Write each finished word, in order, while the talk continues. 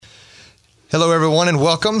Hello, everyone, and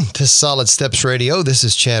welcome to Solid Steps Radio. This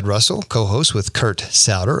is Chad Russell, co-host with Kurt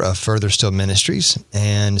Souter of Further Still Ministries.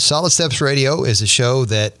 And Solid Steps Radio is a show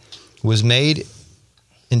that was made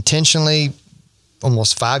intentionally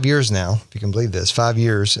almost 5 years now, if you can believe this, 5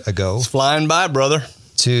 years ago. It's flying by, brother.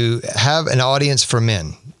 To have an audience for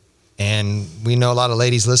men. And we know a lot of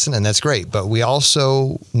ladies listen, and that's great. But we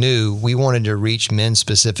also knew we wanted to reach men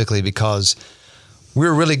specifically because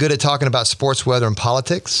we're really good at talking about sports, weather, and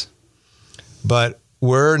politics. But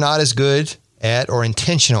we're not as good at or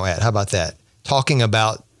intentional at, how about that, talking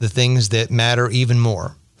about the things that matter even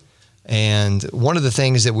more. And one of the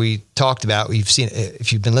things that we talked about, you've seen,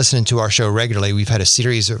 if you've been listening to our show regularly, we've had a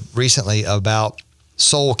series recently about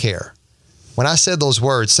soul care. When I said those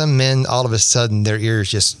words, some men, all of a sudden, their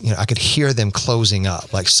ears just, I could hear them closing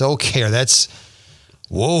up. Like soul care, that's,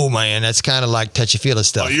 whoa, man, that's kind of like touchy-feely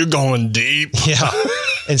stuff. Oh, you're going deep. Yeah.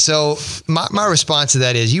 And so my response to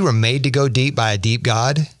that is you were made to go deep by a deep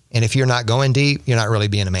God. And if you're not going deep, you're not really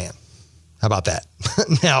being a man. How about that?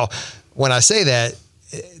 Now, when I say that,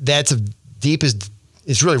 that's deep is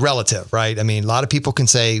it's really relative, right? I mean, a lot of people can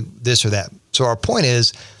say this or that. So our point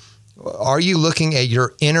is, are you looking at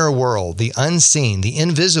your inner world, the unseen, the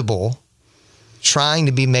invisible, trying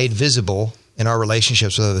to be made visible in our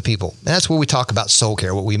relationships with other people? And that's what we talk about soul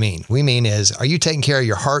care, what we mean. We mean is, are you taking care of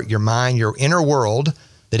your heart, your mind, your inner world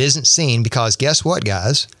that isn't seen? Because guess what,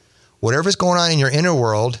 guys? Whatever's going on in your inner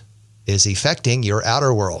world is affecting your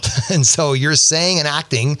outer world. And so you're saying and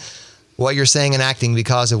acting what you're saying and acting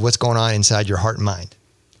because of what's going on inside your heart and mind.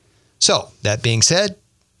 So that being said,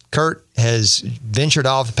 Kurt has ventured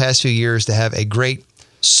off the past few years to have a great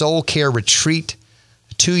soul care retreat,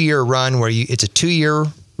 2-year run where it's a 2-year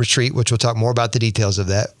retreat, which we'll talk more about the details of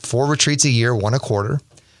that. 4 retreats a year, 1 a quarter,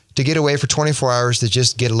 to get away for 24 hours to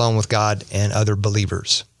just get alone with God and other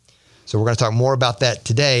believers. So we're going to talk more about that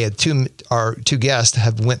today. Our two guests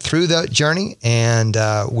have went through the journey, and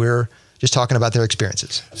we're just talking about their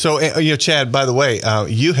experiences. So, Chad, by the way,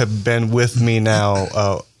 you have been with me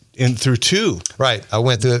now through 2. Right. I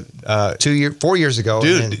went through it 4 years ago.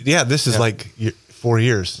 Dude, this is like 4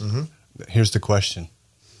 years. Mm-hmm. Here's the question.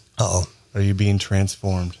 Uh-oh. Are you being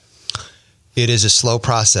transformed? It is a slow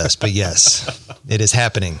process, but yes, it is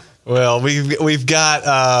happening. Well, we've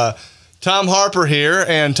got Tom Harper here,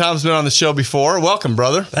 and Tom's been on the show before. Welcome,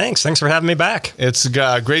 brother. Thanks for having me back. It's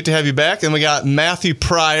great to have you back. And we got Matthew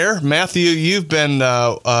Pryor. Matthew, you've been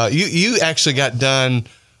you actually got done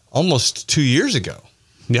almost 2 years ago.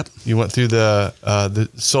 Yep. You went through the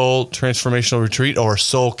Soul Transformational Retreat or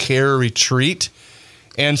Soul Care Retreat.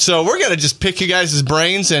 And so we're going to just pick you guys'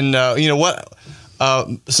 brains. And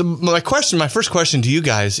so my first question to you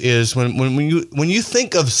guys is when you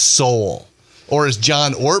think of soul, or as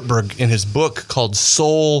John Ortberg in his book called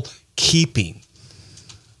Soul Keeping,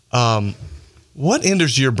 what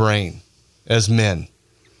enters your brain as men?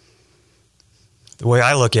 The way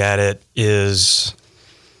I look at it is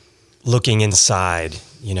looking inside.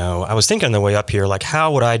 I was thinking on the way up here, like,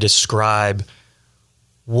 how would I describe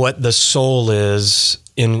what the soul is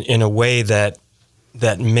in a way that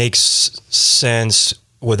makes sense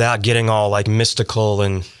without getting all like mystical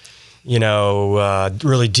and,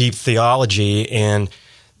 really deep theology. And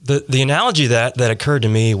the analogy that occurred to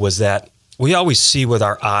me was that we always see with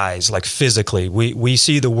our eyes, like physically, we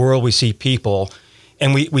see the world, we see people,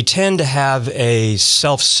 and we tend to have a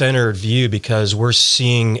self-centered view because we're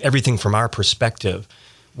seeing everything from our perspective.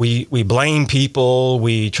 We blame people,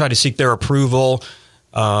 we try to seek their approval,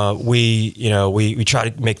 we try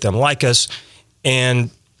to make them like us. And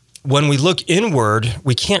when we look inward,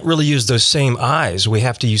 we can't really use those same eyes. We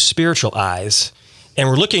have to use spiritual eyes. And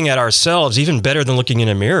we're looking at ourselves even better than looking in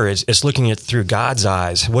a mirror. It's looking at through God's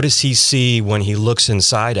eyes. What does he see when he looks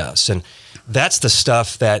inside us? And that's the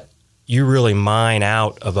stuff that you really mine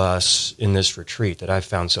out of us in this retreat that I've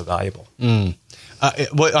found so valuable.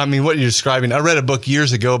 What you're describing, I read a book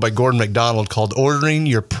years ago by Gordon MacDonald called Ordering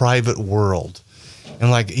Your Private World. And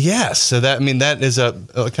so that is a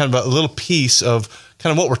kind of a little piece of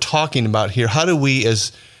kind of what we're talking about here. How do we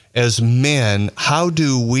as men, how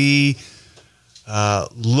do we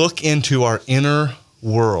look into our inner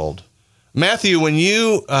world? Matthew, when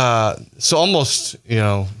you, so almost,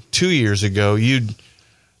 2 years ago, you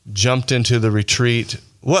jumped into the retreat.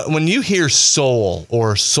 When you hear soul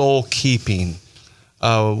or soul keeping,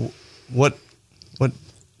 what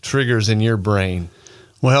triggers in your brain?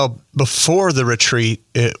 Well, before the retreat,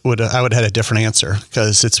 I would have had a different answer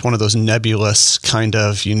because it's one of those nebulous kind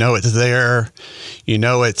of, it's there,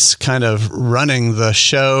 it's kind of running the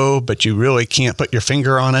show, but you really can't put your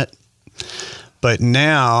finger on it. But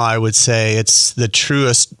now I would say it's the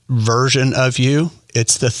truest version of you.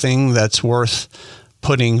 it's the thing that's worth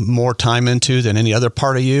putting more time into than any other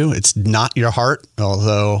part of you. It's not your heart,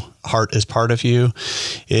 although heart is part of you.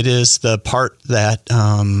 It is the part that,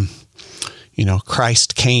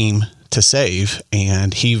 Christ came to save,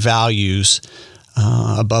 and he values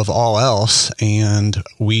above all else, and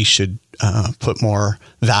we should put more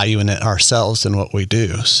value in it ourselves than what we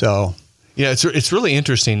do. So, yeah, it's really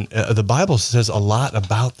interesting. The Bible says a lot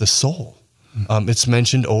about the soul. It's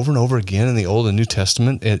mentioned over and over again in the Old and New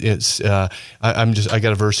Testament. I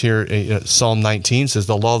got a verse here. Psalm 19 says,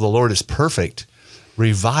 "The law of the Lord is perfect,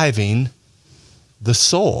 reviving the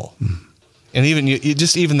soul." And even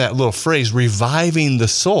that little phrase, "reviving the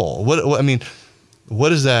soul." What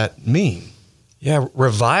does that mean? Yeah,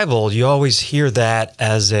 revival, you always hear that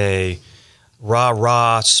as a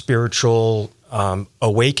rah-rah spiritual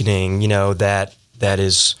awakening, that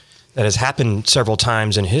has happened several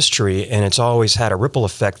times in history, and it's always had a ripple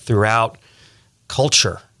effect throughout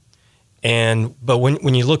culture. But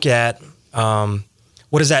when you look at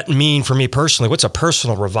what does that mean for me personally? What's a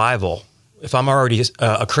personal revival? If I'm already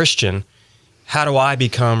a Christian, how do I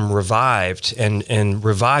become revived? And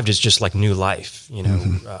revived is just like new life,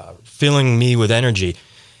 filling me with energy.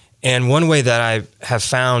 And one way that I have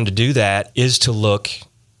found to do that is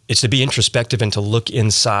to be introspective and to look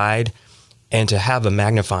inside and to have a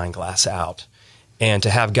magnifying glass out and to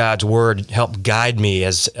have God's word help guide me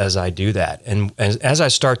as I do that. And as I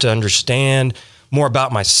start to understand more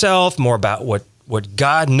about myself, more about what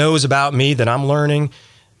God knows about me that I'm learning,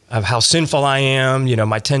 of how sinful I am,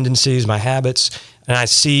 my tendencies, my habits, and I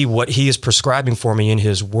see what he is prescribing for me in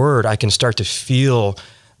his word, I can start to feel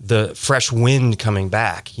the fresh wind coming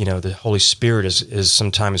back. The Holy Spirit is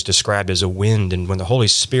sometimes described as a wind, and when the Holy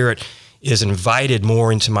Spirit is invited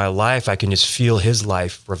more into my life, I can just feel his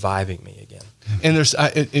life reviving me again. And there's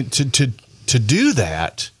to do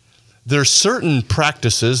that, there's certain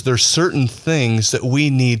practices, there's certain things that we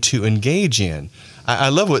need to engage in. I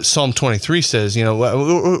love what Psalm 23 says.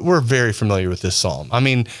 We're very familiar with this psalm. I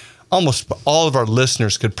mean, almost all of our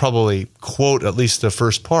listeners could probably quote at least the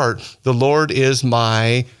first part. "The Lord is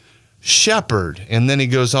my shepherd." And then he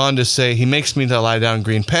goes on to say, "He makes me to lie down in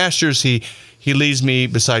green pastures. He leads me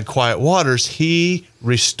beside quiet waters. He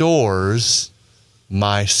restores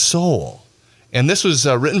my soul." And this was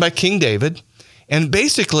written by King David. And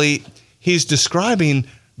basically, he's describing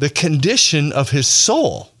the condition of his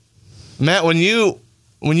soul. Matt, when you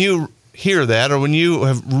hear that, or when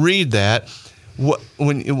you read that,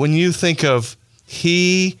 when you think of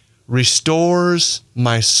 "he restores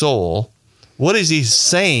my soul," what is he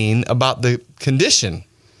saying about the condition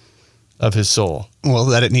of his soul? Well,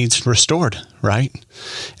 that it needs restored, right?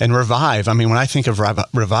 And revive. I mean, when I think of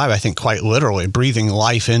revive, I think quite literally breathing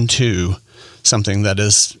life into something that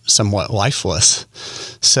is somewhat lifeless.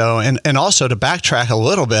 So, and also to backtrack a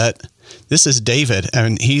little bit, this is David,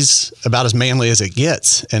 and he's about as manly as it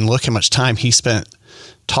gets. And look how much time he spent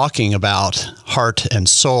talking about heart and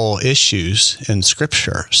soul issues in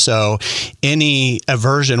Scripture. So any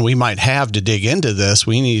aversion we might have to dig into this,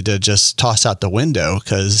 we need to just toss out the window,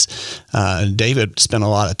 because David spent a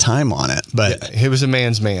lot of time on it. But he was a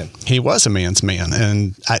man's man. He was a man's man.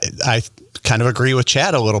 And I kind of agree with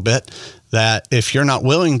Chad a little bit that if you're not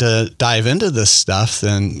willing to dive into this stuff,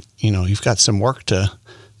 then, you've got some work to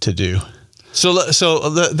do. So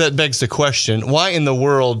that begs the question, why in the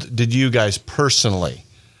world did you guys personally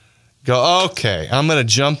go, okay, I'm going to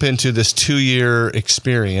jump into this 2-year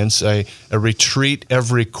experience, a retreat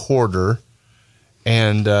every quarter?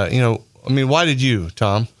 And, why did you,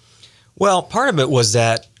 Tom? Well, part of it was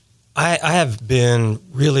that I have been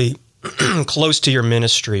really close to your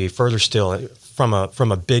ministry, further still from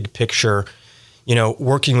a big picture,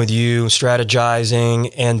 working with you,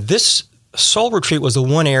 strategizing, and this soul retreat was the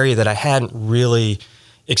one area that I hadn't really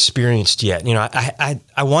experienced yet.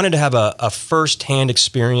 I wanted to have a firsthand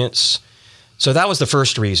experience. So that was the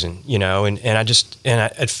first reason, and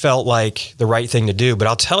it felt like the right thing to do. But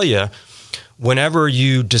I'll tell you, whenever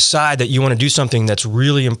you decide that you want to do something that's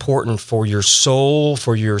really important for your soul,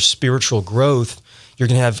 for your spiritual growth, you're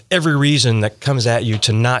going to have every reason that comes at you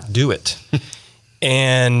to not do it.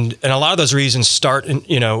 and a lot of those reasons start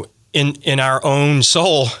in our own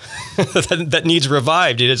soul that needs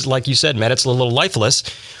revived. It is, like you said, Matt, it's a little lifeless,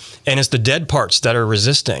 and it's the dead parts that are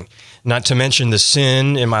resisting. Not to mention the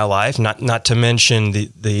sin in my life, not to mention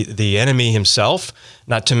the enemy himself,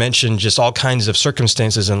 not to mention just all kinds of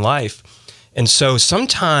circumstances in life. And so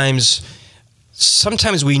sometimes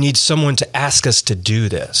we need someone to ask us to do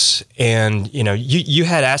this. And, you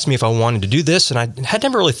had asked me if I wanted to do this, and I had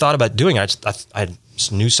never really thought about doing it. I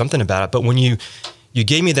just knew something about it. But when you you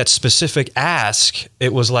gave me that specific ask,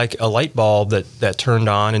 it was like a light bulb that turned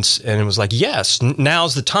on, and it was like, yes,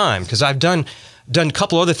 now's the time. Because I've done a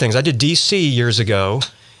couple other things. I did DC years ago,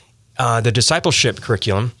 the discipleship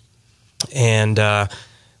curriculum, and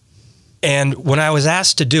when I was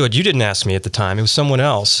asked to do it, you didn't ask me at the time; it was someone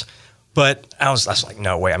else. But I was like,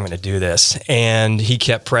 no way, I'm going to do this. And he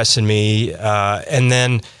kept pressing me, and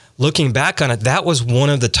then. Looking back on it, that was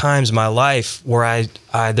one of the times in my life where I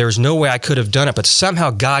there was no way I could have done it, but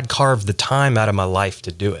somehow God carved the time out of my life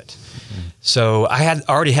to do it. Mm-hmm. So I had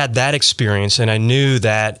already had that experience, and I knew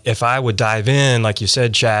that if I would dive in, like you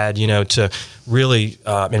said, Chad, to really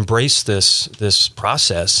embrace this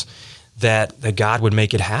process, that God would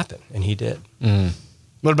make it happen, and He did. Mm.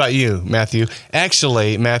 What about you, Matthew?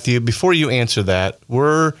 Actually, Matthew, before you answer that, I'm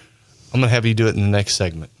going to have you do it in the next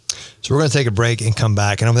segment. So we're going to take a break and come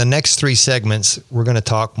back. And over the next 3 segments, we're going to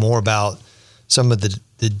talk more about some of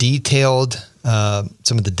the detailed,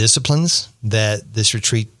 some of the disciplines that this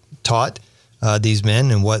retreat taught these men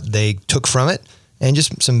and what they took from it, and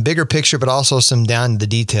just some bigger picture, but also some down to the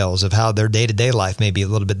details of how their day-to-day life may be a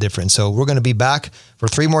little bit different. So we're going to be back for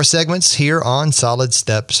 3 more segments here on Solid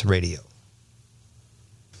Steps Radio.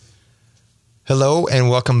 Hello, and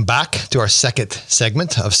welcome back to our second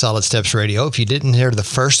segment of Solid Steps Radio. If you didn't hear the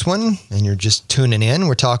first one and you're just tuning in,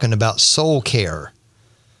 we're talking about soul care.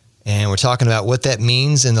 And we're talking about what that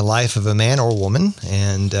means in the life of a man or woman.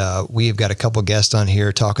 And we've got a couple guests on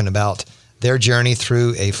here talking about their journey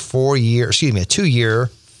through a 2-year,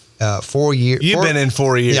 4 year. You've been in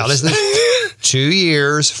 4 years. Yeah, this is 2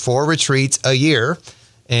 years, 4 retreats a year.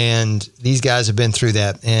 And these guys have been through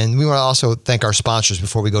that. And we want to also thank our sponsors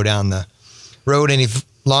before we go down the road any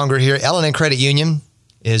longer here. L&N Credit Union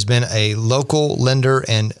has been a local lender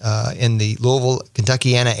and in the Louisville,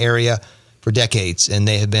 Kentuckiana area for decades, and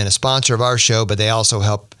they have been a sponsor of our show, but they also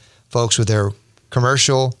help folks with their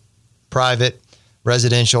commercial, private,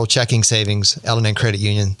 residential checking savings. L&N Credit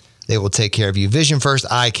Union, they will take care of you. Vision First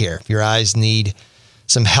Eye Care. If your eyes need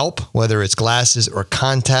some help, whether it's glasses or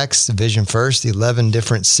contacts, Vision First, 11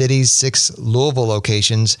 different cities, 6 Louisville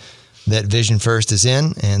locations that Vision First is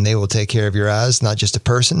in, and they will take care of your eyes, not just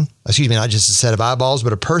not just a set of eyeballs,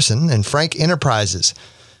 but a person. And Frank Enterprises.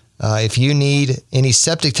 If you need any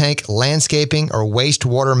septic tank, landscaping, or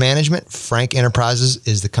wastewater management, Frank Enterprises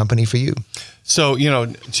is the company for you. So,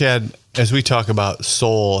 Chad, as we talk about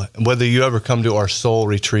soul, whether you ever come to our soul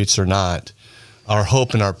retreats or not, our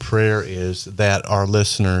hope and our prayer is that our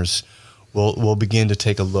listeners will begin to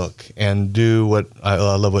take a look and do what I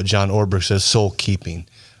love what John Ortberg says, soul keeping.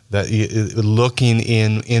 That looking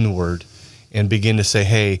inward and begin to say,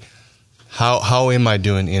 hey, how am I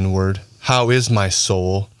doing inward? How is my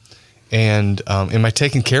soul? And am I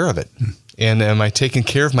taking care of it? And am I taking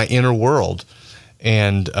care of my inner world?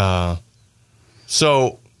 And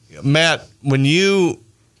so, Matt, when you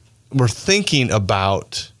were thinking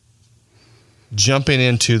about jumping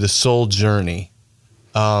into the soul journey,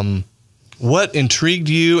 what intrigued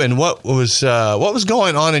you, and what was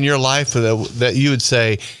going on in your life that you would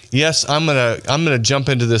say, yes, I'm gonna jump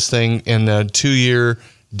into this thing in a 2-year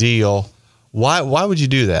deal? Why would you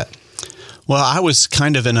do that? Well, I was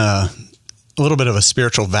kind of in a little bit of a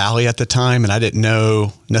spiritual valley at the time, and I didn't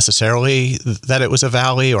know necessarily that it was a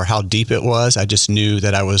valley or how deep it was. I just knew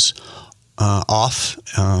that I was off,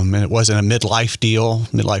 and it wasn't a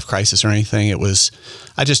midlife crisis or anything.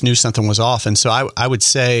 I just knew something was off, and so I would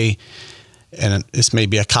say, and this may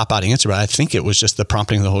be a cop-out answer, but I think it was just the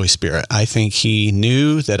prompting of the Holy Spirit. I think He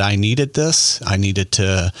knew that I needed this. I needed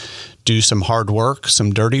to do some hard work,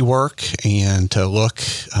 some dirty work, and to look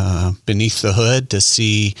beneath the hood to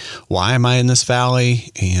see why am I in this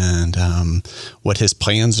valley, and what His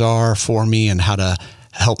plans are for me and how to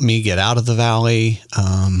help me get out of the valley.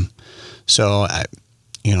 So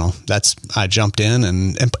I jumped in,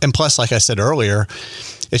 and plus, like I said earlier,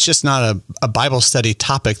 it's just not a Bible study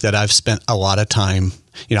topic that I've spent a lot of time.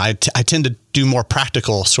 I tend to do more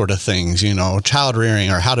practical sort of things, child rearing,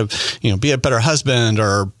 or how to, be a better husband,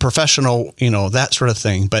 or professional, that sort of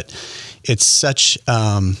thing. But it's such,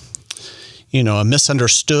 a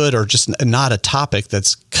misunderstood or just not a topic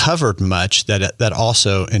that's covered much that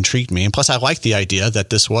also intrigued me. And plus, I like the idea that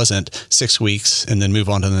this wasn't 6 weeks and then move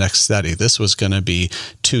on to the next study. This was going to be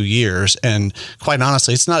 2 years. And quite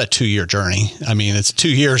honestly, it's not a 2-year journey. I mean, it's 2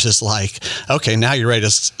 years is like, okay, now you're ready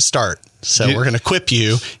to start. So we're going to equip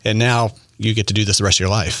you, and now you get to do this the rest of your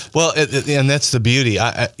life. Well, and that's the beauty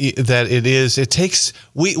that it is. It takes,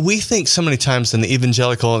 we think so many times in the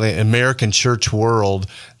evangelical and the American church world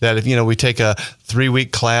that if, we take a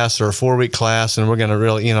 3-week class or a 4-week class and we're going to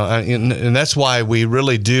really, and that's why we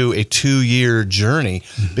really do a 2-year journey,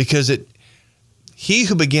 because he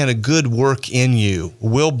who began a good work in you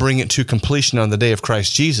will bring it to completion on the day of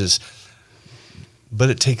Christ Jesus.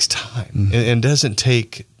 But it takes time. It doesn't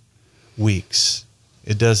take weeks.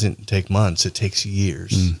 It doesn't take months. It takes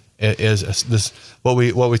years. What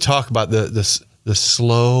we talk about, the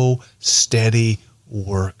slow, steady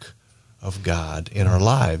work of God in our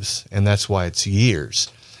lives, and that's why it's years.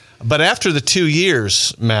 But after the 2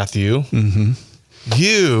 years, Matthew,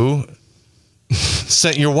 you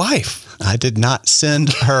sent your wife. I did not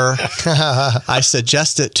send her. I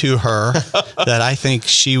suggested to her that I think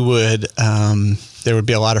she would, there would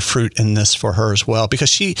be a lot of fruit in this for her as well.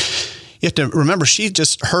 Because you have to remember, she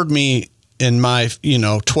just heard me in my,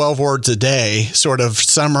 12 words a day sort of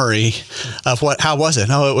summary of how was it?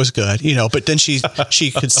 Oh, it was good, but then she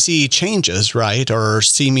could see changes, right? Or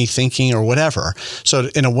see me thinking or whatever. So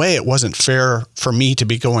in a way, it wasn't fair for me to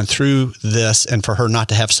be going through this and for her not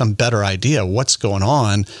to have some better idea what's going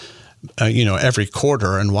on, every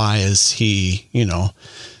quarter and why is he,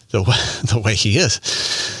 the way he is.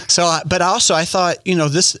 So, but also I thought,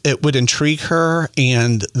 it would intrigue her,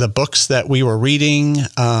 and the books that we were reading,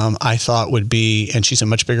 I thought would be, and she's a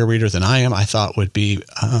much bigger reader than I am, I thought would be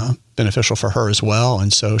beneficial for her as well.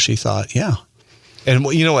 And so she thought, yeah. And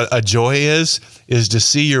you know what a joy is to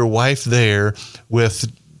see your wife there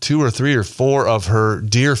with 2 or 3 or 4 of her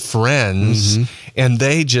dear friends, and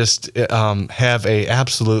they just have a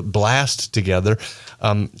absolute blast together.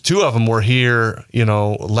 2 of them were here, we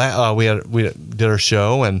did our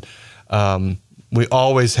show, and we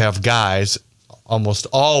always have guys, almost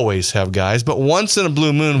always have guys, but once in a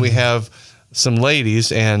blue moon we have some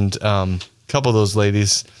ladies, and a couple of those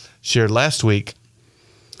ladies shared last week.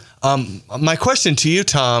 My question to you,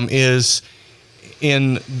 Tom, is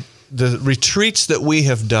in the retreats that we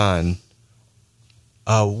have done,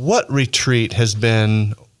 what retreat has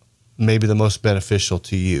been maybe the most beneficial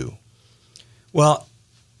to you? Well,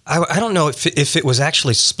 I don't know if it was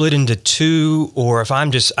actually split into 2 or if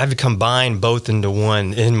I've combined both into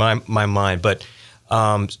one in my mind. But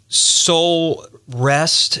soul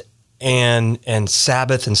rest and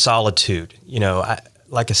Sabbath and solitude.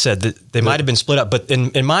 Like I said, they might have been split up, but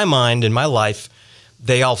in my mind, in my life,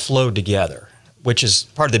 they all flowed together, which is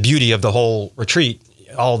part of the beauty of the whole retreat.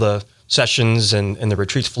 All the sessions and the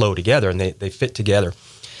retreats flow together, and they fit together.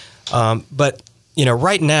 But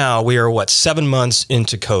right now we are 7 months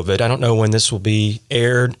into COVID. I don't know when this will be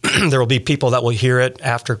aired. There will be people that will hear it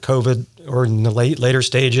after COVID or in the later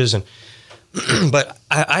stages. But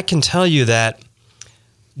I can tell you that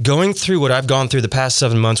going through what I've gone through the past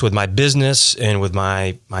 7 months with my business and with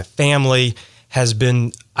my family has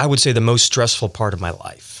been, I would say, the most stressful part of my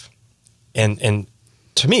life. And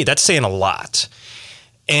to me, that's saying a lot.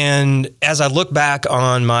 And as I look back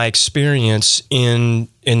on my experience in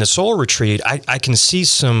the soul retreat, I can see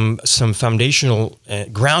some foundational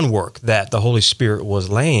groundwork that the Holy Spirit was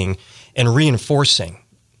laying and reinforcing.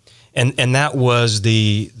 And that was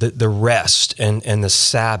the rest and the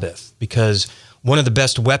Sabbath, because one of the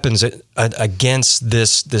best weapons against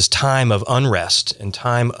this time of unrest and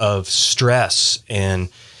time of stress and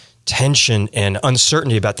tension and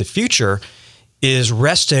uncertainty about the future is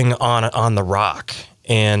resting on the rock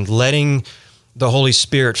and letting the Holy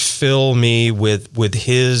Spirit fill me with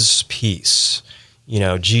His peace.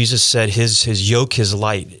 Jesus said His yoke is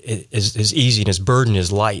light, is easy, and His burden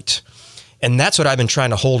is light. And that's what I've been trying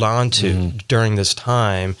to hold on to during this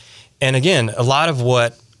time. And again, a lot of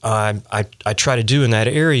what I try to do in that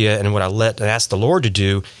area and what I asked the Lord to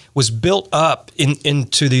do was built up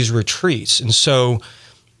into these retreats. And so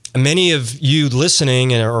many of you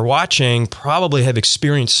listening or watching probably have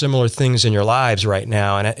experienced similar things in your lives right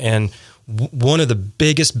now. And one of the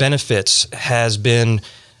biggest benefits has been,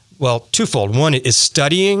 twofold. One is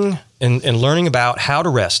studying and learning about how to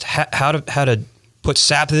rest, how to put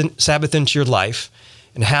Sabbath into your life,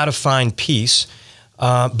 and how to find peace.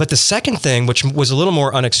 But the second thing, which was a little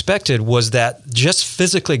more unexpected, was that just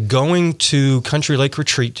physically going to Country Lake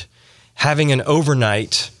Retreat, having an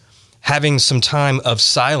overnight, having some time of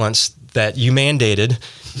silence that you mandated,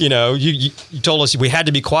 you told us we had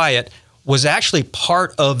to be quiet, was actually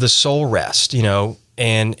part of the soul rest,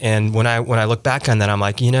 and when I look back on that, I'm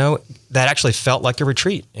like, that actually felt like a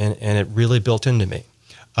retreat, and it really built into me.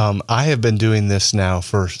 I have been doing this now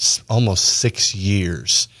for almost 6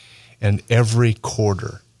 years, and every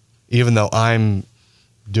quarter, even though I'm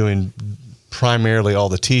doing primarily all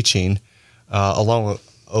the teaching, along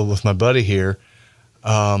with my buddy here,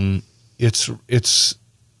 I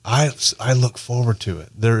look forward to it.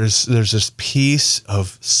 There's this piece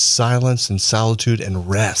of silence and solitude and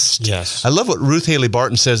rest. Yes. I love what Ruth Haley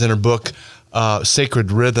Barton says in her book,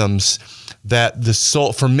 Sacred Rhythms, that the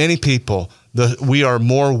soul, for many people, we are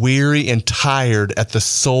more weary and tired at the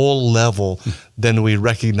soul level than we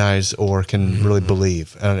recognize or can really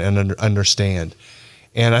believe and understand.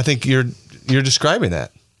 And I think you're describing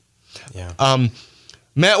that. Yeah.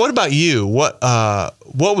 Matt, what about you? What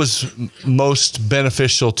was most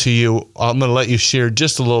beneficial to you? I'm going to let you share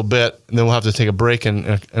just a little bit, and then we'll have to take a break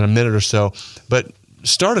in a minute or so. But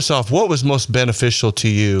start us off. What was most beneficial to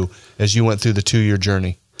you as you went through the 2-year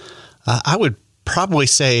journey? I would probably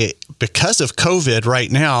say because of COVID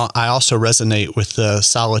right now, I also resonate with the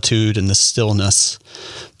solitude and the stillness.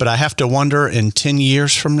 But I have to wonder in 10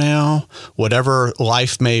 years from now, whatever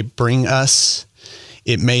life may bring us,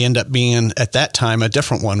 it may end up being at that time a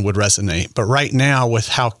different one would resonate. But right now, with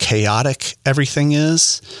how chaotic everything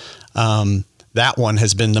is, that one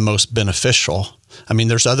has been the most beneficial. I mean,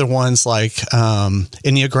 there's other ones like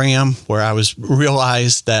Enneagram, where I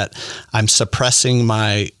realized that I'm suppressing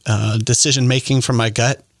my decision making from my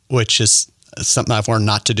gut, which is something I've learned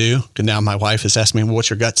not to do. And now my wife is asking me, well, what's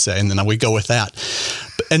your gut say? And then we go with that.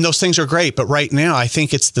 And those things are great. But right now, I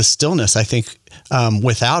think it's the stillness. I think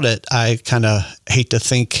without it, I kind of hate to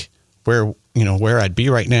think where I'd be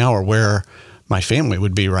right now or where my family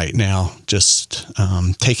would be right now, just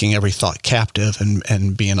taking every thought captive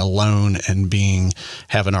and being alone and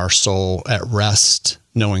having our soul at rest,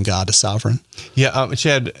 knowing God is sovereign. Yeah,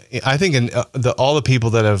 Chad, I think in all the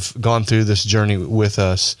people that have gone through this journey with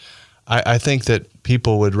us, I think that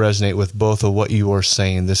people would resonate with both of what you were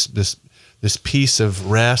saying. This piece of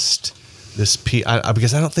rest,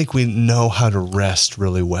 because I don't think we know how to rest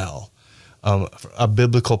really well. A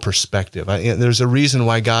biblical perspective. There's a reason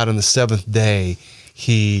why God on the seventh day,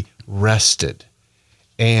 he rested.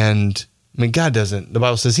 And I mean, the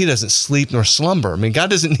Bible says he doesn't sleep nor slumber. I mean, God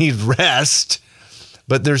doesn't need rest,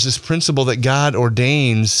 but there's this principle that God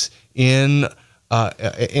ordains in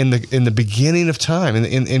the beginning of time,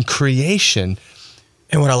 in creation.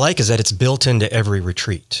 And what I like is that it's built into every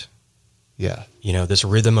retreat. Yeah. This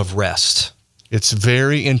rhythm of rest. It's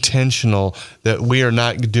very intentional that we are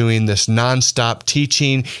not doing this nonstop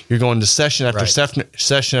teaching. You're going to session after session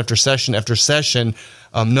after session after session.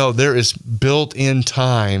 No, there is built-in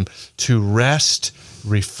time to rest,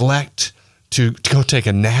 reflect, to go take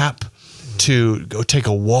a nap, to go take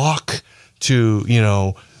a walk,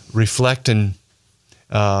 to reflect, and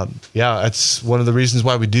that's one of the reasons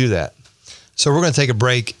why we do that. So we're going to take a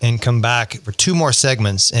break and come back for 2 more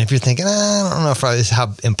segments. And if you're thinking, I don't know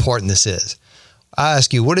how important this is, I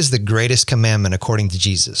ask you, what is the greatest commandment according to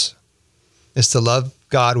Jesus? It's to love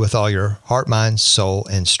God with all your heart, mind, soul,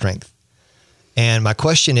 and strength. And my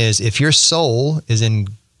question is, if your soul is in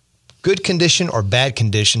good condition or bad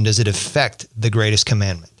condition, does it affect the greatest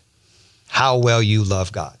commandment? How well you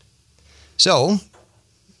love God. So,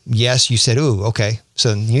 yes, you said, ooh, okay.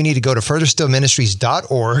 So you need to go to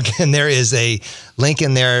furtherstillministries.org, and there is a link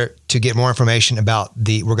in there to get more information about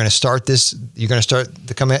we're going to start this. You're going to start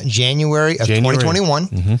the come out in January of 2021.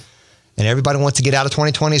 Mm-hmm. And everybody wants to get out of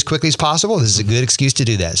 2020 as quickly as possible. This is a good excuse to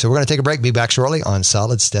do that. So we're going to take a break. Be back shortly on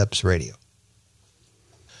Solid Steps Radio.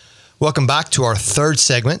 Welcome back to our 3rd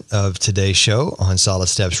segment of today's show on Solid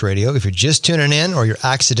Steps Radio. If you're just tuning in or you're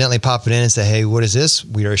accidentally popping in and say, hey, what is this?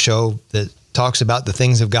 We are a show that talks about the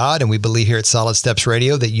things of God, and we believe here at Solid Steps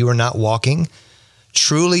Radio that you are not walking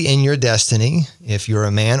truly in your destiny if you're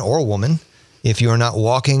a man or a woman, if you are not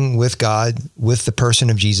walking with God, with the person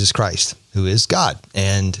of Jesus Christ, who is God.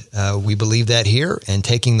 And we believe that here, and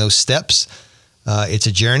taking those steps, it's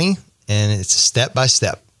a journey, and it's step by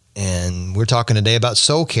step. And we're talking today about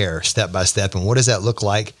soul care, step by step, and what does that look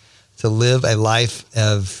like to live a life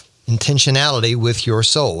of intentionality with your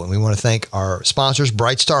soul. And we want to thank our sponsors,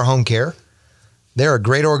 Bright Star Home Care. They're a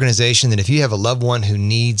great organization that if you have a loved one who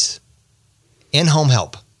needs in-home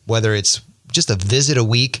help, whether it's just a visit a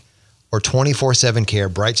week or 24/7 care,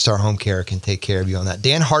 Bright Star Home Care can take care of you on that.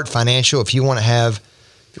 Dan Hart Financial, if you want to have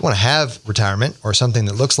retirement or something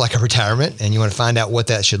that looks like a retirement and you want to find out what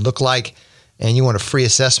that should look like and you want a free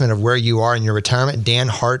assessment of where you are in your retirement, Dan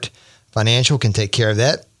Hart Financial can take care of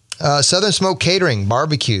that. Southern Smoke Catering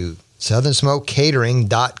Barbecue,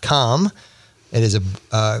 southernsmokecatering.com. It is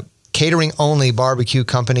a catering-only barbecue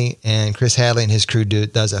company, and Chris Hadley and his crew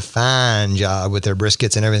does a fine job with their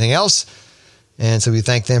briskets and everything else. And so we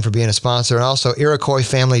thank them for being a sponsor. And also Iroquois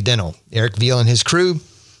Family Dental. Eric Veal and his crew,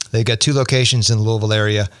 they've got 2 locations in the Louisville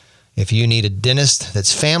area. If you need a dentist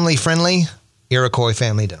that's family-friendly, Iroquois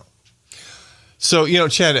Family Dental. So,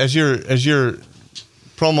 Chad, as you're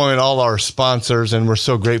promoting all our sponsors, and we're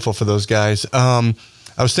so grateful for those guys, I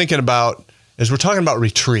was thinking about, as we're talking about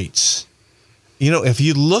retreats, if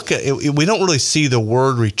you look at it, we don't really see the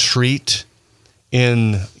word retreat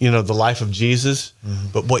in, the life of Jesus.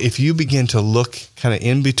 But if you begin to look kind of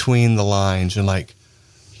in between the lines and like,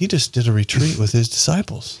 he just did a retreat with his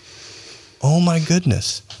disciples. Oh my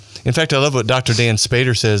goodness. In fact, I love what Dr. Dan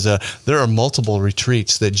Spader says. There are multiple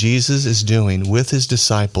retreats that Jesus is doing with his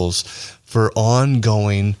disciples for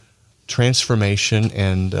ongoing transformation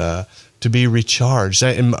and to be recharged.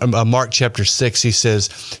 In Mark chapter 6, he says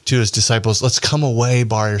to his disciples, let's come away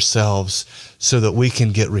by ourselves so that we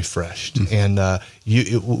can get refreshed. And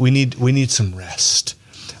we need some rest.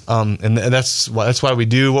 And that's why we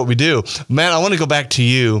do what we do. Matt, I want to go back to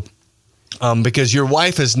you because your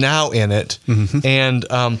wife is now in it. And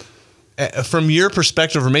from your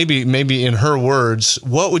perspective, or maybe in her words,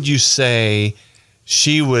 what would you say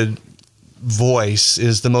she would voice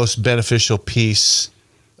is the most beneficial piece,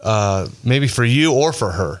 maybe for you or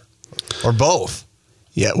for her, or both?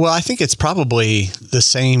 Yeah, well, I think it's probably the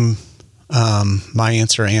same, my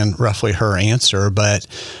answer and roughly her answer, but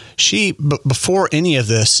before any of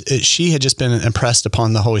this, she had just been impressed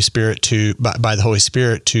upon the Holy Spirit by the Holy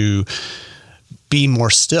Spirit to be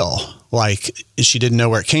more still. Like, she didn't know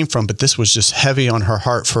where it came from, but this was just heavy on her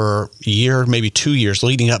heart for a year, maybe 2 years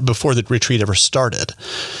leading up before the retreat ever started.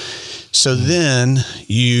 So then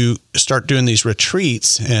you start doing these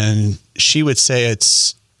retreats, and she would say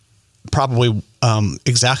it's probably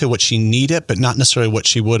exactly what she needed, but not necessarily what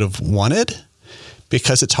she would have wanted,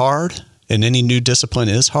 because it's hard, and any new discipline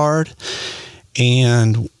is hard.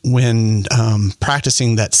 And when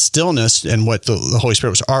practicing that stillness and what the Holy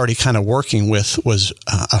Spirit was already kind of working with was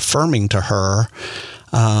affirming to her,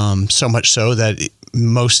 so much so that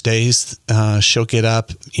most days she'll get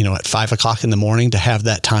up, at 5 o'clock in the morning to have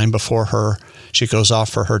that time before she goes off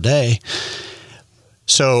for her day.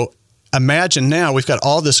 So imagine now we've got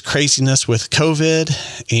all this craziness with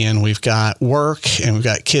COVID, and we've got work, and we've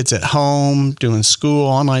got kids at home doing school,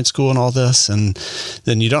 online school, and all this, and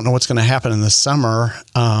then you don't know what's going to happen in the summer.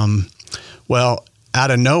 Well,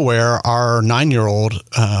 out of nowhere, our 9-year-old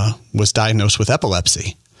was diagnosed with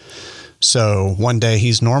epilepsy. So one day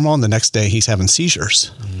he's normal, and the next day he's having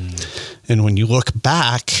seizures. And when you look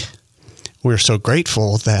back, we're so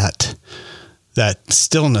grateful that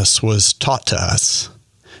stillness was taught to us.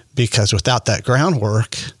 Because without that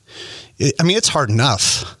groundwork, it's hard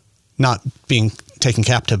enough not being taken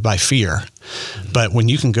captive by fear. But when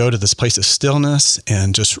you can go to this place of stillness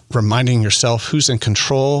and just reminding yourself who's in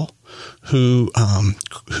control, who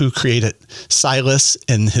created Silas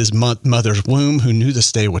in his mother's womb, who knew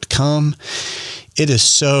this day would come, it is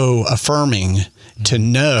so affirming to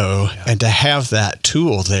know and to have that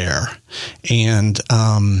tool there. And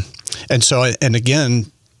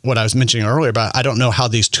again, what I was mentioning earlier about, I don't know how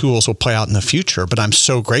these tools will play out in the future, but I'm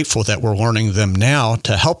so grateful that we're learning them now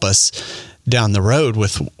to help us down the road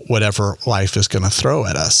with whatever life is going to throw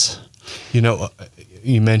at us.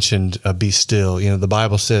 You mentioned be still. The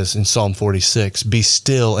Bible says in Psalm 46, be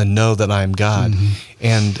still and know that I am God.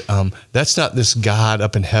 And that's not this God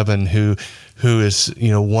up in heaven who is,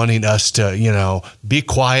 wanting us to, be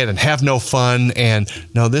quiet and have no fun. And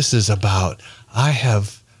no, this is about, I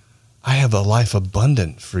have a life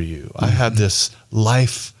abundant for you. I have this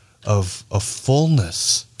life of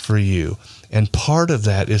fullness for you. And part of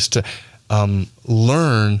that is to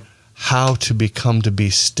learn how to become to be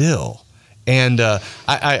still. And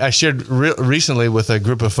I shared recently with a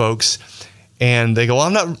group of folks, and they go,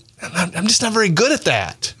 well, I'm just not very good at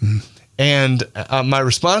that. And my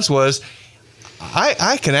response was,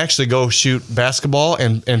 I can actually go shoot basketball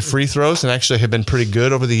and free throws, and actually have been pretty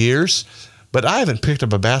good over the years. But I haven't picked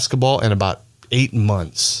up a basketball in about 8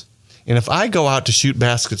 months. And if I go out to shoot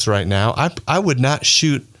baskets right now, I would not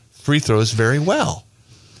shoot free throws very well.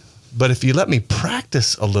 But if you let me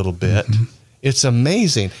practice a little bit, it's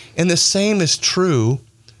amazing. And the same is true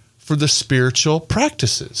for the spiritual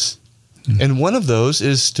practices. And one of those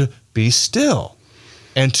is to be still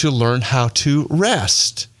and to learn how to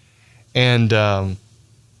rest. And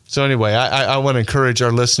so anyway, I want to encourage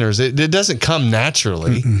our listeners. It doesn't come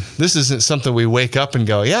naturally. This isn't something we wake up and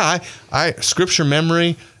go, I scripture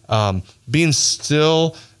memory, being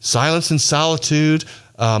still, silence and solitude,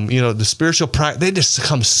 the spiritual practice, they just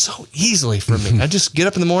come so easily for me. I just get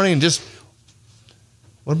up in the morning and just,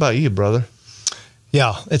 what about you, brother?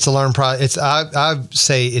 Yeah, it's a learned process. I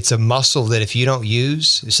say it's a muscle that if you don't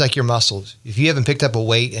use, it's like your muscles. If you haven't picked up a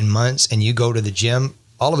weight in months and you go to the gym,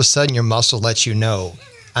 all of a sudden your muscle lets you know,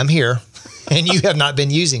 I'm here, and you have not been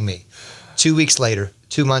using me. 2 weeks later,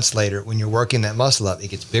 2 months later, when you're working that muscle up, it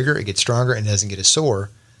gets bigger, it gets stronger, and it doesn't get as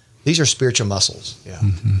sore. These are spiritual muscles. Yeah,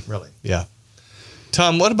 really. Yeah.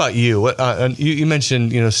 Tom, what about you? You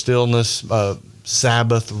mentioned, stillness,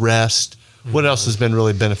 Sabbath, rest. What else has been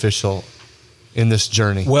really beneficial? in this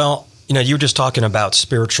journey? Well, you were just talking about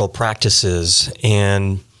spiritual practices,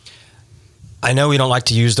 and I know we don't like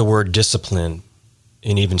to use the word discipline,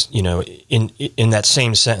 and even in that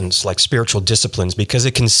same sentence, like spiritual disciplines, because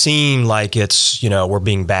it can seem like it's we're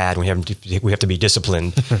being bad. We have to be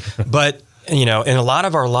disciplined, but in a lot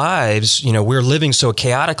of our lives, we're living so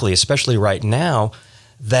chaotically, especially right now,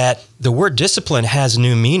 that the word discipline has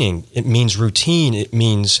new meaning. It means routine. It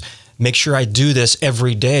means make sure I do this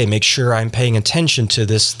every day. Make sure I'm paying attention to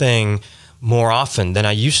this thing more often than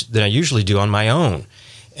I usually do on my own.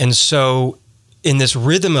 And so in this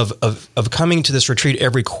rhythm of coming to this retreat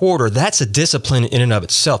every quarter, that's a discipline in and of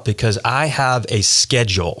itself, because I have a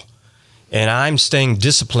schedule and I'm staying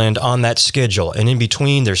disciplined on that schedule. And in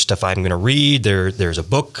between, there's stuff I'm going to read. There's a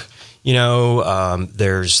book,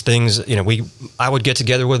 there's things, I would get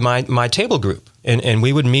together with my table group and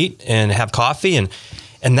we would meet and have coffee, and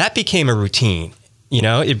that became a routine.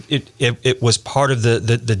 It was part of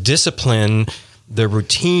the discipline, the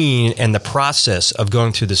routine, and the process of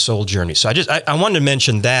going through the soul journey. So I wanted to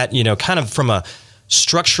mention that, kind of from a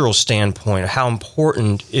structural standpoint, how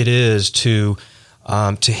important it is to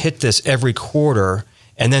hit this every quarter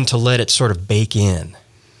and then to let it sort of bake in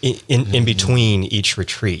between each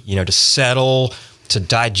retreat, to settle, to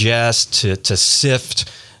digest, to sift.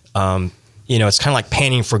 It's kind of like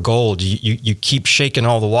panning for gold. You keep shaking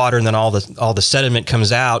all the water, and then all the sediment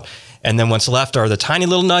comes out, and then what's left are the tiny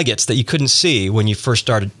little nuggets that you couldn't see when you first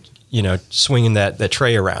started, swinging that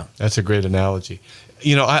tray around. That's a great analogy.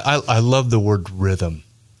 I love the word rhythm.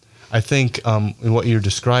 I think what you're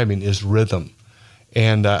describing is rhythm.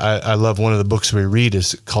 And I love one of the books we read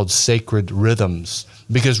is called Sacred Rhythms,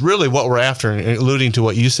 because really what we're after, and alluding to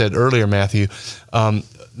what you said earlier, Matthew,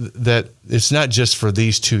 that it's not just for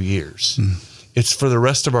these 2 years. It's for the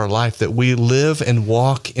rest of our life, that we live and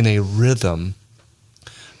walk in a rhythm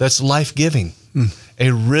that's life-giving,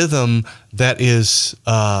 a rhythm that is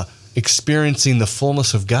experiencing the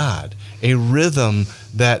fullness of God, a rhythm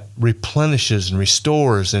that replenishes and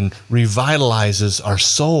restores and revitalizes our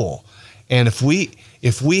soul. And if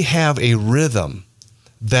we have a rhythm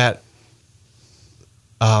that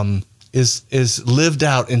is lived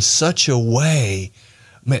out in such a way,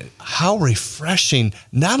 man, how refreshing,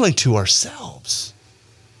 not only to ourselves,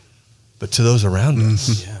 but to those around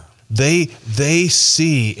us. Yeah. They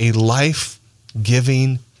see a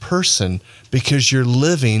life-giving person because you're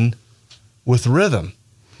living with rhythm.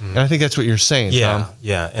 And I think that's what you're saying, Tom.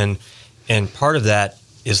 Yeah. And part of that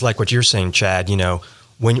is like what you're saying, Chad,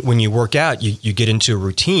 when you work out, you get into a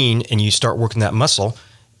routine and you start working that muscle,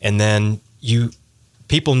 and then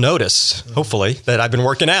people notice, hopefully, that I've been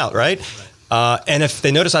working out, right? And if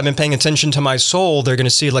they notice I've been paying attention to my soul, they're going to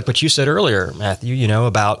see, like what you said earlier, Matthew,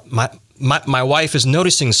 about my wife is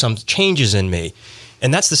noticing some changes in me.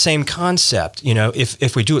 And that's the same concept.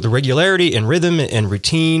 If we do it with regularity and rhythm and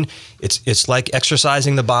routine, it's like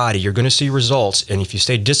exercising the body. You're going to see results. And if you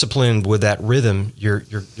stay disciplined with that rhythm, you're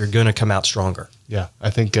going to come out stronger. Yeah, I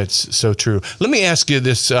think that's so true. Let me ask you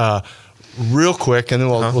this real quick, and then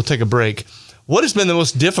we'll take a break. What has been the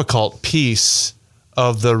most difficult piece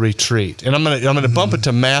of the retreat? And I'm gonna bump it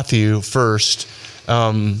to Matthew first.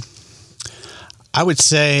 I would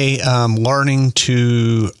say learning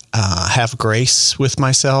to have grace with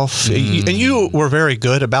myself. And you were very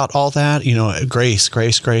good about all that,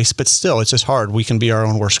 grace. But still, it's just hard. We can be our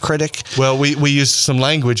own worst critic. Well, we use some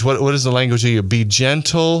language. What is the language you use? Be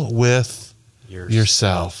gentle with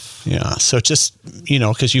yourself. Yeah. So just,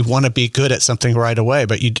 because you want to be good at something right away,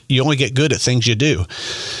 but you only get good at things you do.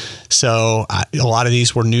 So a lot of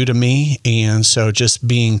these were new to me. And so just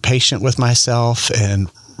being patient with myself and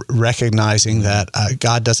recognizing that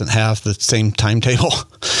God doesn't have the same timetable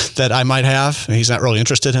that I might have. He's not really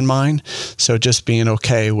interested in mine. So just being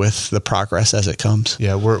okay with the progress as it comes.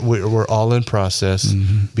 Yeah, we're all in process.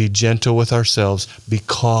 Be gentle with ourselves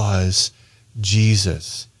because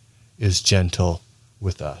Jesus is gentle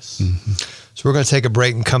with us. So we're going to take a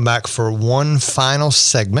break and come back for one final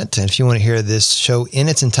segment. And if you want to hear this show in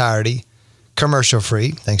its entirety, commercial free,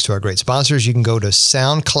 thanks to our great sponsors, you can go to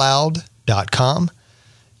soundcloud.com.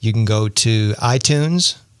 You can go to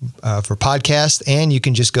iTunes for podcasts, and you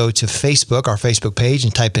can just go to Facebook, our Facebook page,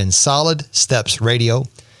 and type in Solid Steps Radio,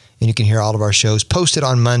 and you can hear all of our shows posted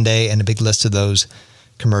on Monday and a big list of those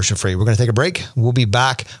commercial free. We're going to take a break. We'll be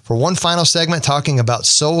back for one final segment talking about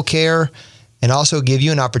soul care and also give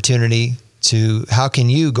you an opportunity to how can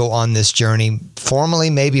you go on this journey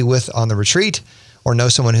formally, maybe on the retreat, or know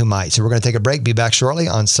someone who might. So we're going to take a break. Be back shortly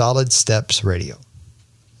on Solid Steps Radio.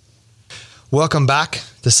 Welcome back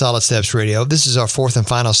to Solid Steps Radio. This is our fourth and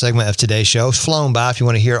final segment of today's show. It's flown by. If you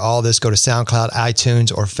want to hear all this, go to SoundCloud,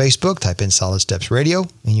 iTunes, or Facebook. Type in Solid Steps Radio,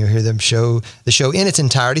 and you'll hear the show in its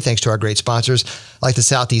entirety, thanks to our great sponsors like the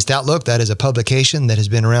Southeast Outlook. That is a publication that has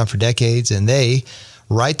been around for decades, and they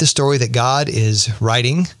write the story that God is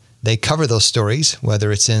writing. They cover those stories,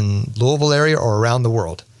 whether it's in Louisville area or around the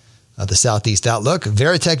world. The Southeast Outlook,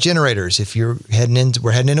 Veritech generators. If we're heading into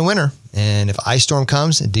winter, and if ice storm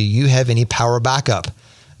comes, do you have any power backup?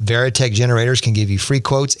 Veritech generators can give you free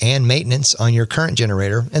quotes and maintenance on your current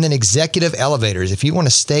generator. And then executive elevators. If you want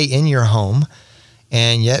to stay in your home,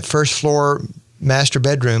 and yet first floor master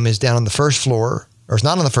bedroom is down on the first floor, or it's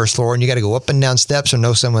not on the first floor, and you got to go up and down steps or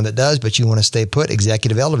know someone that does, but you want to stay put,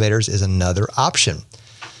 executive elevators is another option.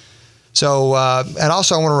 So, and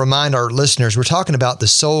also I want to remind our listeners, we're talking about the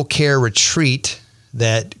Soul Care Retreat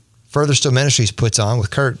that Further Still Ministries puts on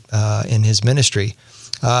with Kurt in his ministry.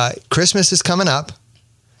 Christmas is coming up,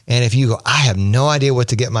 and if you go, I have no idea what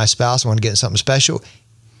to get my spouse, I want to get something special,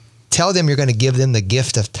 tell them you're going to give them the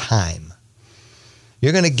gift of time.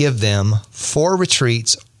 You're going to give them 4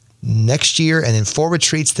 retreats next year, and then 4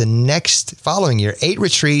 retreats the next following year, 8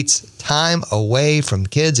 retreats, time away from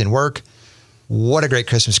kids and work. What a great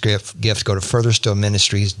Christmas gift. Go to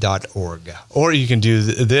furtherstillministries.org. Or you can do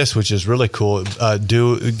this, which is really cool.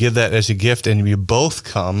 Give that as a gift, and you both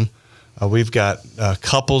come. We've got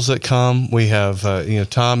couples that come. We have,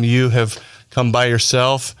 Tom, you have come by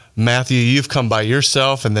yourself. Matthew, you've come by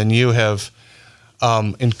yourself, and then you have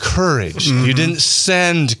encouraged. Mm-hmm. You didn't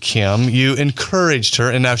send Kim. You encouraged her,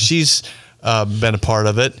 and now she's been a part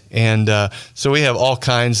of it. And so we have all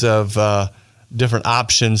kinds of different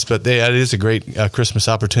options, but it is a great Christmas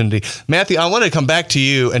opportunity. Matthew, I want to come back to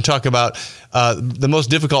you and talk about the most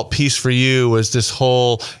difficult piece for you was this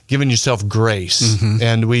whole giving yourself grace. Mm-hmm.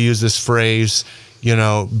 And we use this phrase,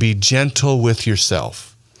 be gentle with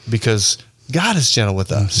yourself, because God is gentle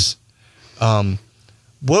with us.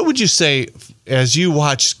 What would you say, as you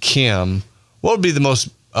watched Kim, what would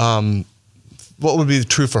be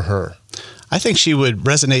true for her? I think she would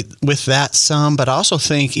resonate with that some, but I also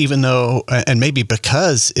think even though, and maybe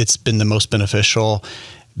because it's been the most beneficial,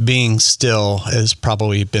 being still has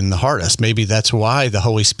probably been the hardest. Maybe that's why the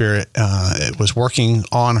Holy Spirit was working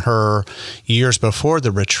on her years before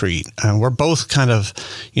the retreat. And we're both kind of,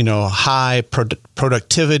 high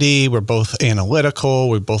productivity. We're both analytical.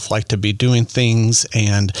 We both like to be doing things.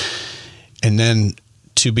 And then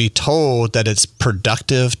to be told that it's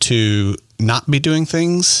productive to not be doing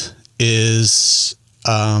things is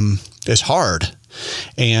hard,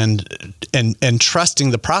 and trusting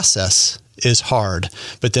the process is hard.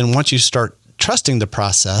 But then once you start trusting the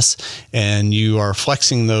process and you are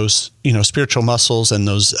flexing those spiritual muscles and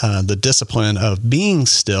those the discipline of being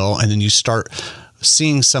still, and then you start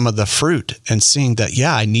seeing some of the fruit and seeing that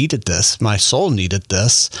I needed this, my soul needed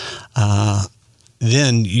this,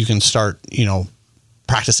 then you can start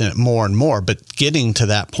practicing it more and more. But getting to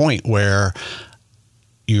that point where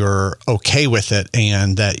you're okay with it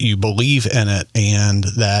and that you believe in it and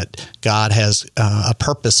that God has a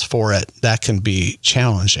purpose for it, that can be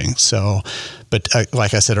challenging. So, but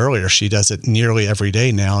like I said earlier, she does it nearly every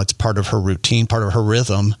day now. It's part of her routine, part of her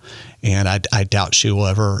rhythm, and I doubt it will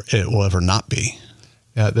ever not be.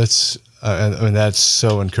 Yeah, that's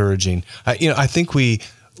so encouraging. I think we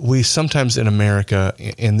sometimes in America,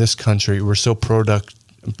 in this country, we're so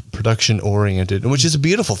production oriented, which is a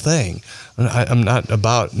beautiful thing. I'm not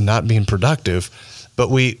about not being productive, but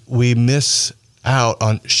we miss out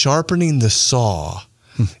on sharpening the saw.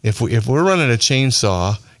 If we're running a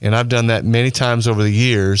chainsaw, and I've done that many times over the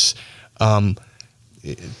years,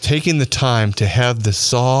 taking the time to have the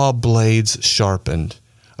saw blades sharpened.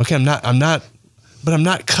 Okay, I'm not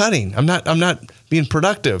cutting. I'm not being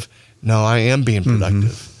productive. No, I am being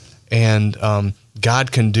productive, and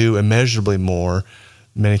God can do immeasurably more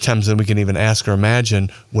many times than we can even ask or imagine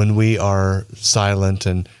when we are silent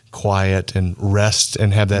and quiet and rest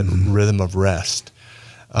and have that rhythm of rest,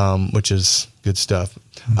 which is good stuff.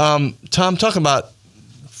 Tom, talk about,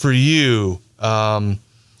 for you, the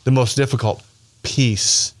most difficult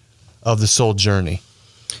piece of the soul journey.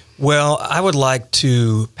 Well, I would like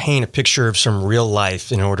to paint a picture of some real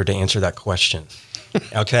life in order to answer that question.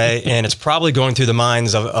 Okay? And it's probably going through the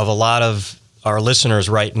minds of a lot of our listeners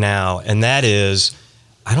right now, and that is,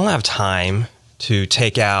 I don't have time to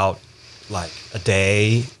take out like a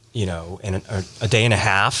day, and a day and a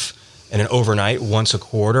half and an overnight once a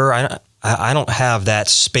quarter. I don't have that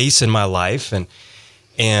space in my life.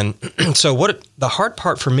 And so the hard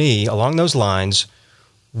part for me along those lines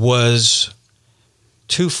was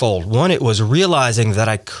twofold. One, it was realizing that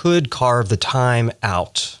I could carve the time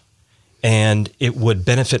out and it would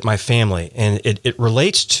benefit my family. And it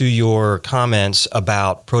relates to your comments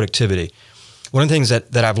about productivity. One of the things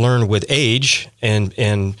that I've learned with age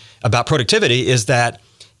and about productivity is that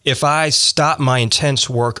if I stop my intense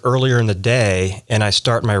work earlier in the day and I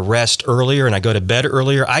start my rest earlier and I go to bed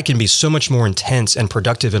earlier, I can be so much more intense and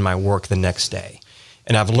productive in my work the next day.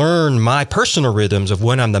 And I've learned my personal rhythms of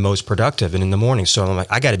when I'm the most productive and in the morning. So I'm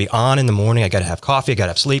like, I got to be on in the morning. I got to have coffee. I got to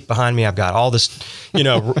have sleep behind me. I've got all this,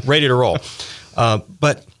 ready to roll.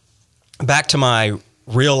 But back to my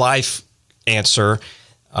real life answer,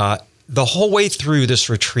 the whole way through this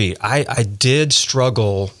retreat, I did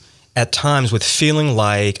struggle at times with feeling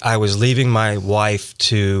like I was leaving my wife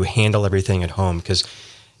to handle everything at home, because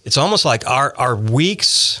it's almost like our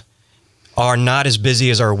weeks are not as busy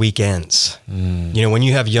as our weekends. When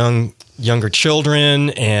you have younger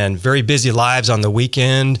children and very busy lives on the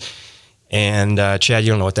weekend, and Chad,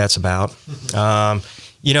 you don't know what that's about.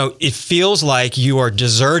 It feels like you are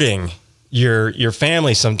deserting your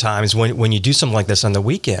family sometimes when you do something like this on the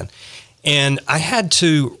weekend. And I had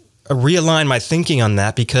to realign my thinking on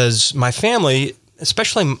that, because my family,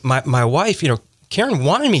 especially my wife, Karen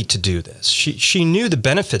wanted me to do this. She knew the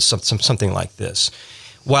benefits of something like this.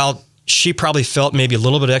 While she probably felt maybe a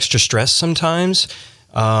little bit extra stress sometimes,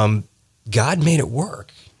 God made it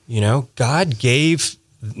work. God gave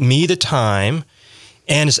me the time,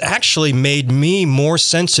 and has actually made me more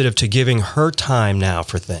sensitive to giving her time now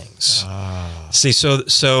for things. See,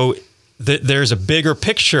 so there's a bigger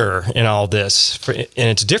picture in all this, and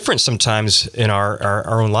it's different sometimes in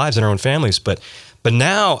our own lives and our own families. But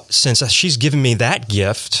now, since she's given me that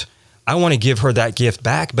gift, I want to give her that gift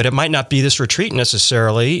back. But it might not be this retreat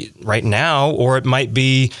necessarily right now, or it might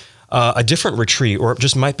be a different retreat, or it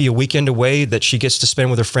just might be a weekend away that she gets to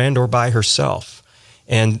spend with a friend or by herself.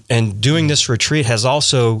 And doing this retreat has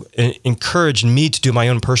also encouraged me to do my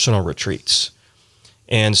own personal retreats.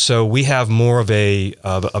 And so we have more of a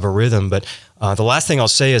rhythm. But the last thing I'll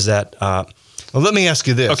say is that... well, let me ask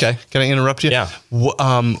you this. Okay. Can I interrupt you? Yeah.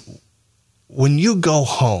 When you go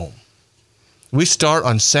home, we start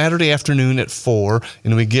on Saturday afternoon at 4,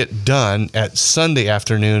 and we get done at Sunday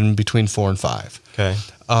afternoon between 4 and 5. Okay.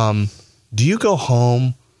 Do you go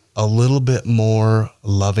home a little bit more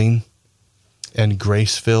loving and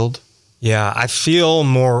grace-filled? Yeah, I feel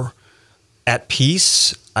more at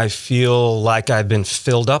peace. I feel like I've been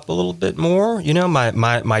filled up a little bit more.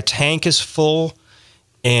 My tank is full,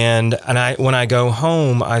 and when I go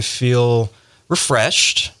home, I feel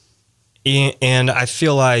refreshed, and I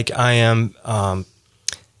feel like I am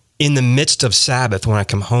in the midst of Sabbath when I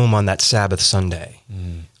come home on that Sabbath Sunday.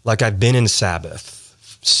 Like I've been in Sabbath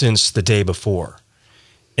since the day before.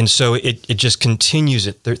 And so it just continues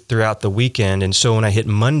throughout the weekend. And so when I hit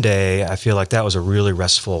Monday, I feel like that was a really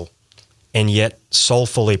restful and yet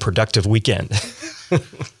soulfully productive weekend.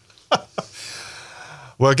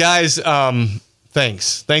 Well, guys,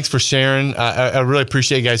 thanks. Thanks for sharing. I really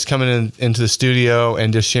appreciate you guys coming into the studio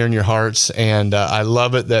and just sharing your hearts. And I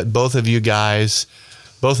love it that both of you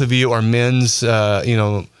are men's,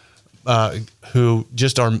 who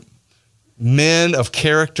just are men of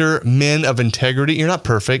character, men of integrity. You're not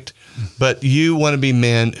perfect, but you want to be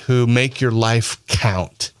men who make your life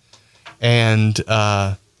count. And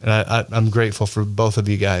I'm grateful for both of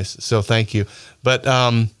you guys. So thank you. But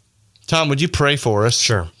Tom, would you pray for us?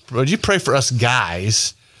 Sure. Would you pray for us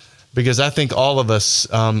guys? Because I think all of us,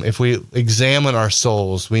 if we examine our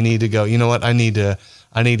souls, we need to go, you know what? I need to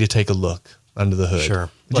take a look under the hood. Sure.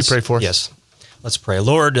 Would you pray for us? Yes. Let's pray.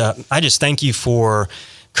 Lord, I just thank you for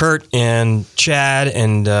Kurt and Chad,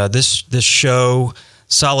 and this show,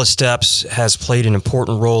 Solid Steps, has played an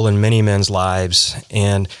important role in many men's lives.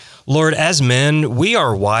 And Lord, as men, we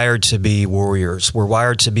are wired to be warriors. We're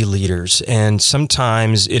wired to be leaders. And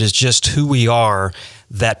sometimes it is just who we are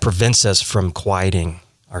that prevents us from quieting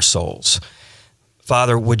our souls.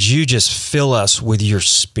 Father, would you just fill us with your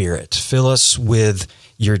Spirit? Fill us with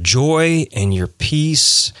your joy and your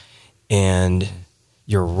peace and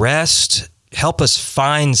your rest. Help us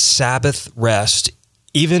find Sabbath rest,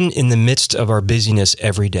 even in the midst of our busyness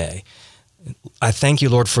every day. I thank you,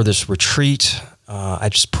 Lord, for this retreat. I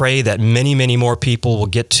just pray that many, many more people will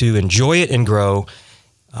get to enjoy it and grow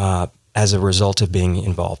as a result of being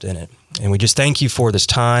involved in it. And we just thank you for this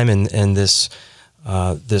time and this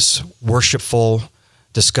worshipful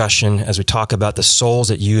discussion as we talk about the souls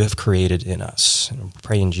that you have created in us. And I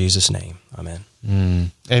pray in Jesus' name.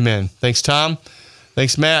 Amen. Amen. Thanks, Tom.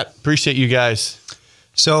 Thanks, Matt. Appreciate you guys.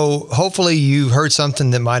 So hopefully you've heard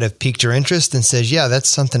something that might have piqued your interest and says, yeah, that's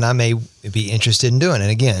something I may be interested in doing.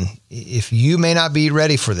 And again, if you may not be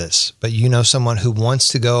ready for this, but you know someone who wants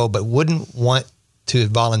to go but wouldn't want to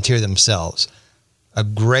volunteer themselves. A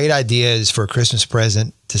great idea is for a Christmas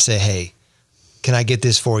present to say, hey, can I get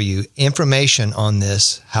this for you? Information on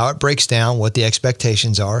this, how it breaks down, what the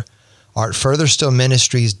expectations are at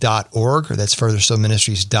furtherstillministries.org, or that's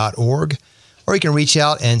furtherstillministries.org. Or you can reach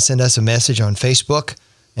out and send us a message on Facebook,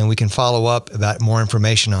 and we can follow up about more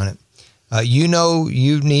information on it.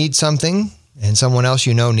 You need something, and someone else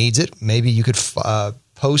needs it. Maybe you could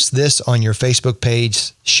post this on your Facebook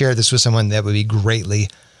page, share this with someone. That would be greatly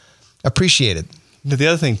appreciated. The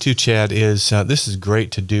other thing too, Chad, is this is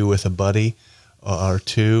great to do with a buddy or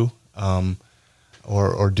two,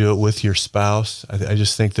 or do it with your spouse. I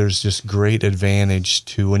just think there's just great advantage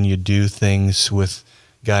to when you do things with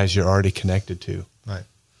guys you're already connected to. Right.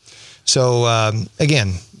 So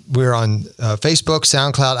again, we're on Facebook,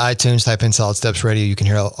 SoundCloud, iTunes. Type in Solid Steps Radio. You can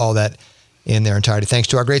hear all that in their entirety. Thanks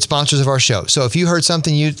to our great sponsors of our show. So if you heard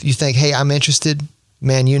something you think, hey, I'm interested,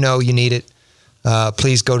 man, you need it.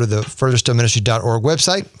 Please go to the furtherstillministry.org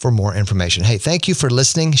website for more information. Hey, thank you for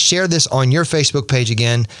listening. Share this on your Facebook page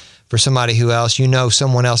again for somebody who else,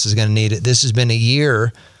 someone else is going to need it. This has been a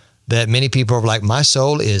year that many people are like, my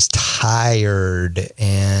soul is tired.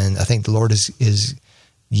 And I think the Lord is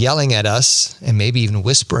yelling at us and maybe even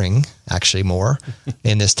whispering actually more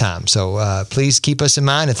in this time. So please keep us in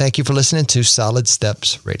mind, and thank you for listening to Solid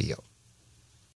Steps Radio.